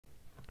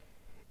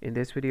In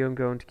this video, I'm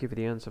going to give you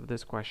the answer of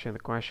this question. The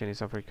question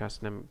is, Africa's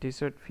Namib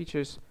Desert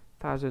features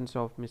thousands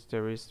of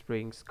mysterious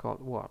rings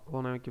called what?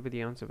 Well, now I give you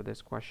the answer for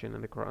this question,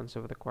 and the correct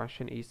answer for the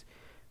question is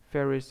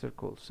fairy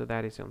circles. So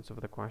that is the answer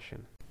for the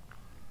question.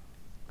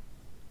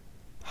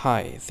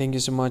 Hi, thank you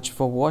so much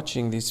for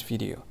watching this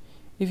video.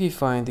 If you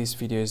find this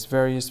video is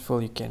very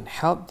useful, you can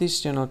help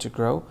this channel to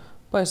grow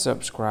by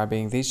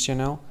subscribing this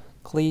channel.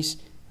 Click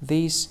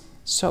this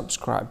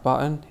subscribe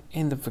button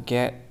and don't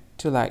forget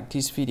to like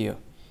this video.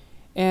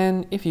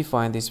 And if you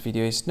find this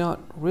video is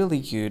not really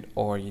good,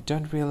 or you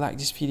don't really like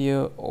this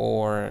video,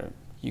 or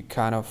you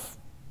kind of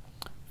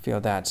feel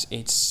that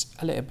it's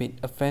a little bit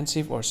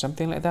offensive or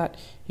something like that,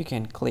 you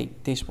can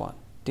click this one,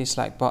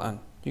 dislike button.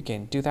 You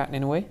can do that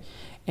anyway.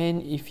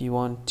 And if you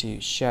want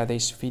to share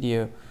this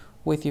video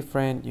with your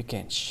friend, you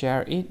can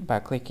share it by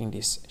clicking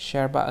this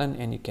share button,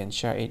 and you can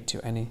share it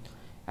to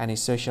any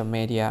social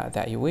media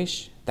that you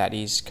wish that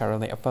is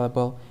currently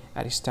available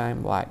at this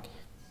time, like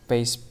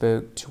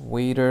Facebook,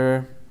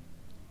 Twitter,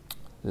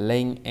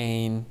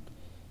 LinkedIn,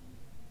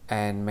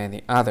 and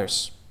many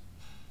others,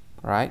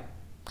 right?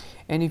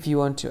 And if you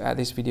want to add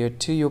this video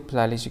to your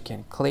playlist, you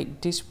can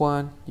click this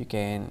one. You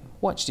can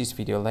watch this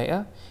video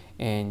later,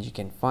 and you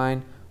can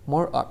find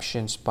more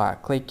options by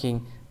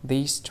clicking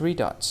these three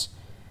dots.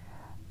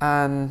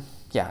 And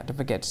yeah, don't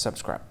forget to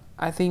subscribe.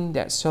 I think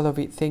that's all of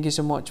it. Thank you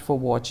so much for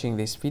watching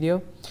this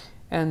video,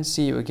 and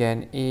see you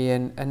again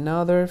in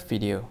another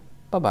video.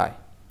 Bye bye.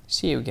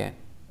 See you again.